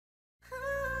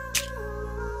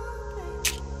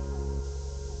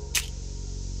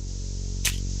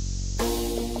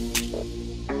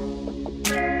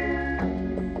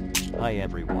Hi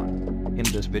everyone. In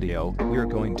this video, we're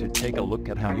going to take a look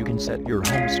at how you can set your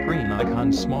home screen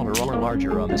icon smaller or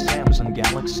larger on the Samsung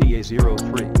Galaxy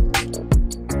A03.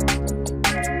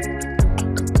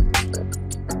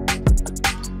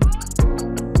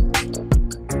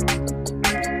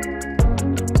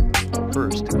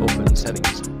 First, open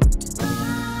Settings.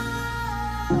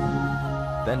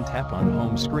 Then tap on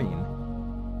Home Screen.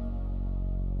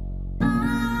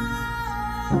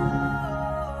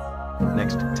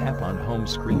 Next, tap on Home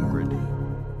Screen Grid.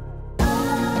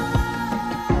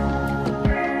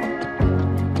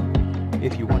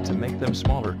 If you want to make them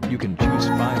smaller, you can choose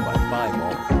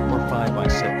 5x5 or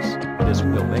 5x6. This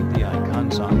will make the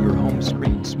icons on your home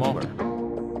screen smaller.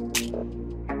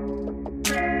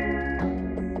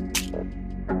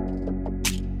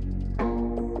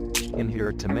 In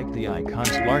here, to make the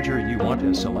icons larger, you want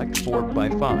to select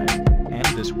 4x5, and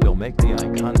this will make the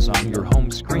icons on your home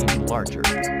screen larger.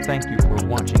 Thank you for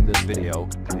watching this video.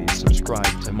 Please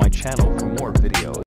subscribe to my channel for more videos.